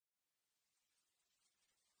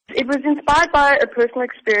It was inspired by a personal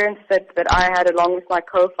experience that I had along with my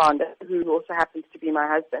co-founder, who also happens to be my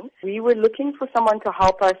husband. We were looking for someone to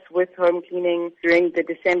help us with home cleaning during the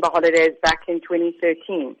December holidays back in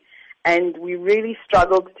 2013. And we really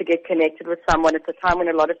struggled to get connected with someone at the time when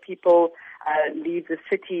a lot of people leave the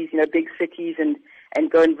cities, big cities, and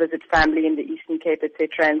go and visit family in the Eastern Cape,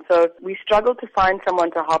 etc. And so we struggled to find someone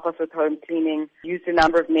to help us with home cleaning, used a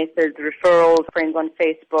number of methods, referrals, friends on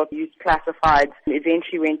Facebook, used classifieds, and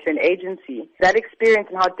eventually went to an agency. That experience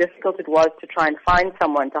and how difficult it was to try and find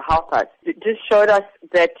someone to help us, it just showed us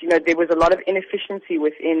that, there was a lot of inefficiency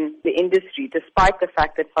within the industry, despite the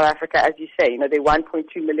fact that South Africa, as you say, there are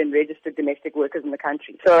 1.2 million registered domestic workers in the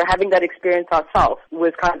country. So having that experience ourselves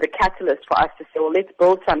was kind of the catalyst for us to say, well, let's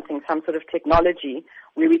build something, some sort of technology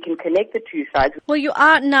where we can connect the two sides. Well, you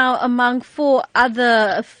are now among 4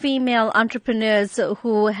 other female entrepreneurs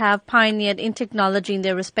who have pioneered in technology in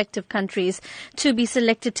their respective countries to be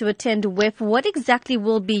selected to attend WEF. What exactly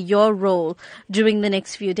will be your role during the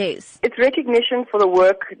next few days? It's recognition for the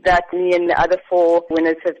work that me and the other 4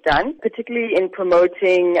 winners have done, particularly in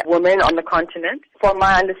promoting women on the continent. From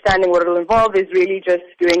my understanding, what it will involve is really just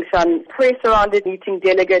doing some press around it, meeting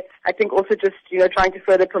delegates. I think also just, trying to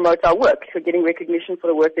further promote our work, so getting recognition for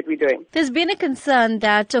the work that we're doing. There's been a concern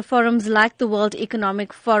that forums like the World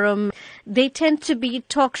Economic Forum, they tend to be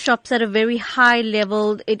talk shops at a very high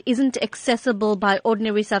level. It isn't accessible by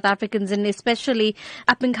ordinary South Africans and especially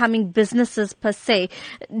up-and-coming businesses per se.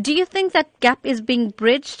 Do you think that gap is being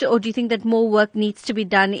bridged, or do you think that more work needs to be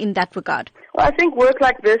done in that regard? Well, I think work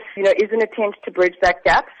like this, is an attempt to bridge that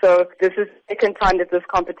gap. So this is the second time that this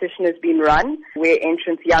competition has been run, where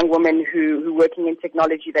entrants, young women who working in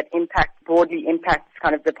technology that broadly impacts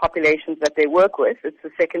kind of the populations that they work with. It's the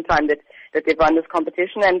second time that they've run this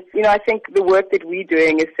competition. And, I think the work that we're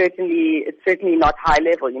doing is certainly not high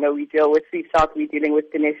level. We deal with Sleep South, we're dealing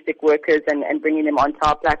with domestic workers and bringing them onto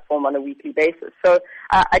our platform on a weekly basis. So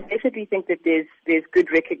I definitely think that there's good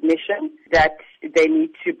recognition that they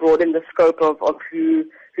need to broaden the scope of who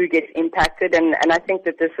gets impacted, and I think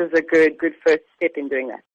that this is a good first step in doing that.